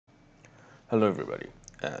Hello everybody.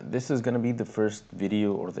 This is going to be the first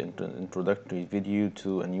video or the introductory video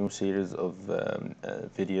to a new series of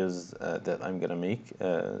videos that I'm going to make.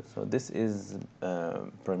 So this is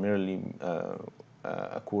primarily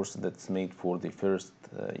a course that's made for the first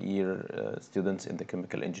year students in the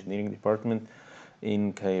chemical engineering department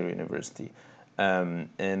in Cairo University.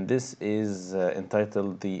 And this is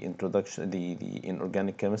entitled the introduction, the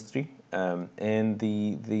inorganic chemistry. And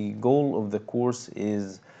the goal of the course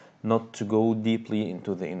is not to go deeply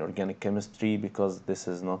into the inorganic chemistry because this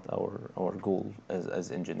is not our goal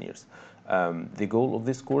as engineers. The goal of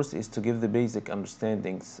this course is to give the basic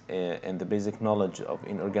understandings and the basic knowledge of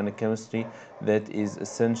inorganic chemistry that is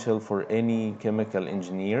essential for any chemical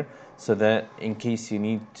engineer, so that in case you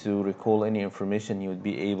need to recall any information, you would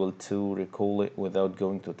be able to recall it without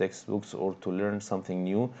going to textbooks or to learn something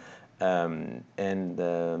new. That's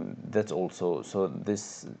also, so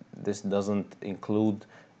this doesn't include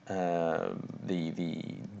the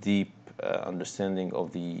deep understanding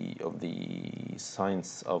of the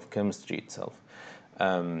science of chemistry itself.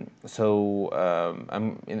 In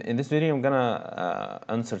this video, I'm gonna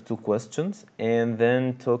answer two questions and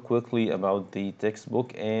then talk quickly about the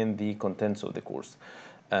textbook and the contents of the course.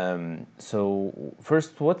 So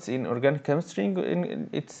first, what's in organic chemistry?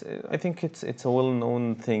 I think it's a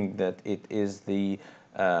well-known thing that it is the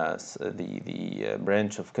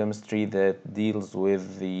branch of chemistry that deals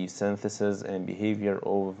with the synthesis and behavior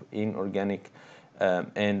of inorganic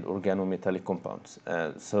and organometallic compounds.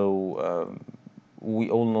 We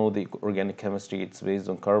all know the organic chemistry, it's based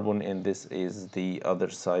on carbon, and this is the other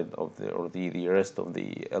side of the rest of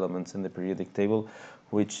the elements in the periodic table,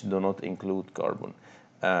 which do not include carbon.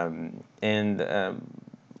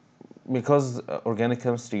 Because organic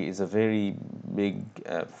chemistry is a very big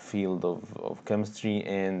field of chemistry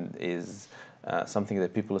and is something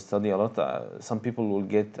that people study a lot, some people will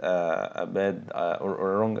get a bad or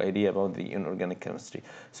a wrong idea about the inorganic chemistry.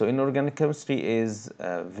 So inorganic chemistry is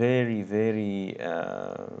very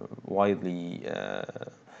widely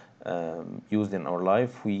used in our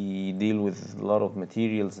life. We deal with a lot of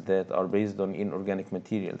materials that are based on inorganic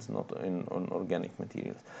materials, not on organic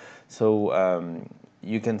materials. So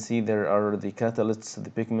you can see there are the catalysts, the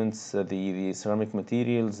pigments, the ceramic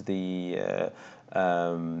materials, the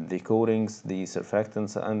coatings, the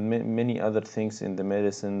surfactants, and many other things in the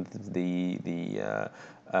medicine, the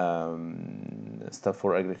stuff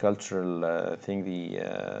for agricultural thing, the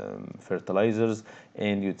fertilizers,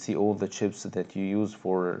 and you'd see all the chips that you use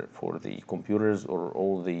for the computers, or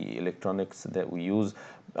all the electronics that we use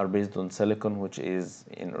are based on silicon, which is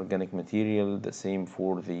an organic material. The same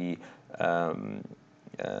for the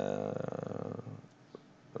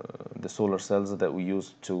solar cells that we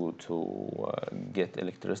use to get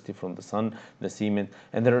electricity from the sun, the cement,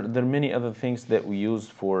 and there are many other things that we use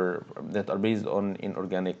for that are based on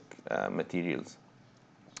inorganic materials.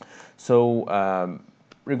 So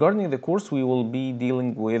regarding the course, we will be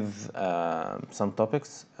dealing with some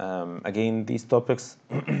topics. Again, these topics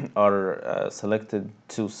are selected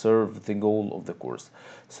to serve the goal of the course.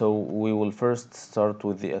 So we will first start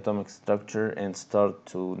with the atomic structure and start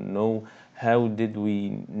to know how did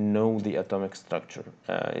we know the atomic structure.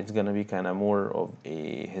 It's going to be kind of more of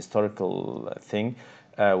a historical thing.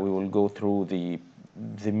 We will go through the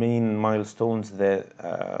main milestones that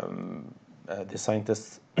the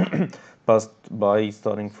scientists passed by,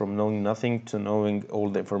 starting from knowing nothing to knowing all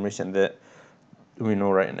the information that we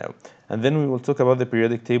know right now. And then we will talk about the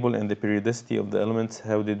periodic table and the periodicity of the elements.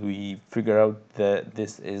 How did we figure out that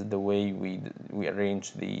this is the way we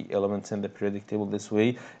arrange the elements in the periodic table this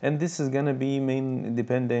way? And this is going to be mainly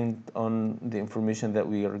dependent on the information that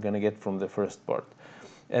we are going to get from the first part.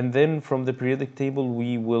 And then from the periodic table,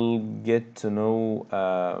 we will get to know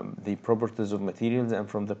the properties of materials, and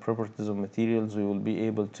from the properties of materials, we will be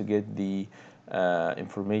able to get the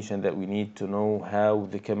information that we need to know how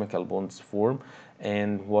the chemical bonds form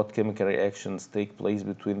and what chemical reactions take place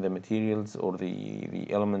between the materials or the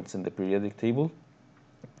elements in the periodic table.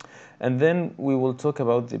 And then we will talk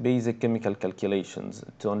about the basic chemical calculations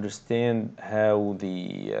to understand how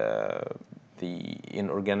the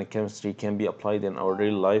inorganic chemistry can be applied in our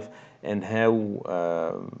real life, and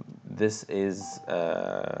how this is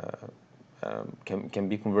can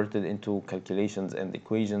be converted into calculations and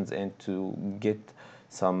equations, and to get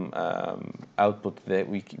some output that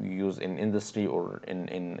we use in industry or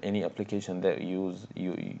in any application that you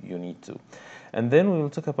need to. And then we will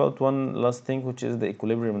talk about one last thing, which is the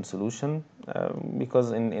equilibrium and solution,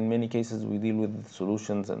 because in many cases we deal with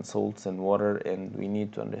solutions and salts and water, and we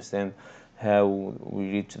need to understand how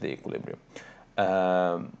we reach the equilibrium.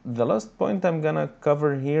 The last point I'm gonna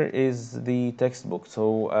cover here is the textbook.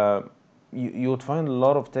 So you would find a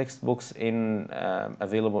lot of textbooks in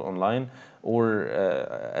available online or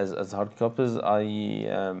as hard copies.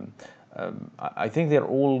 I think they're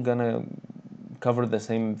all gonna cover the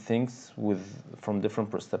same things with from different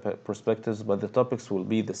perspectives, but the topics will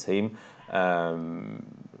be the same. Um,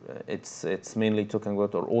 it's mainly talking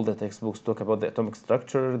about, or all the textbooks talk about the atomic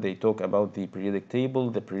structure. They talk about the periodic table,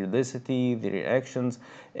 the periodicity, the reactions,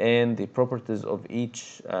 and the properties of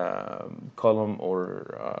each column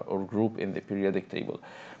or group in the periodic table.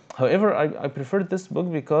 However, I prefer this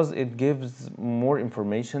book because it gives more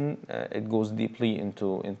information. It goes deeply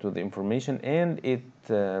into the information, and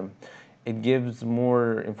it gives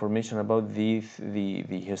more information about the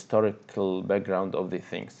historical background of the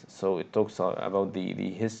things. So it talks about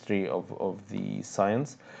the history of the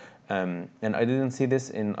science. And I didn't see this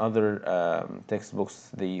in other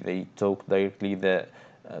textbooks. They talk directly that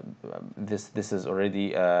this is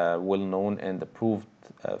already well known and approved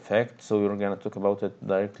fact. So you're gonna talk about it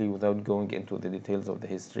directly without going into the details of the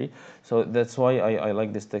history. So that's why I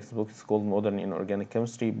like this textbook. It's called Modern Inorganic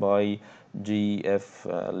Chemistry by G.F.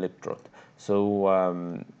 Liptrot. So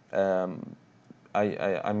I'm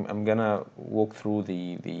gonna walk through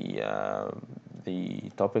the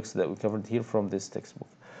topics that we covered here from this textbook.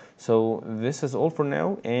 So this is all for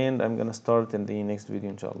now, and I'm gonna start in the next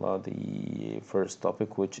video, inshallah, the first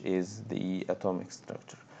topic, which is the atomic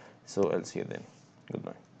structure. So I'll see you then.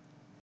 Goodbye.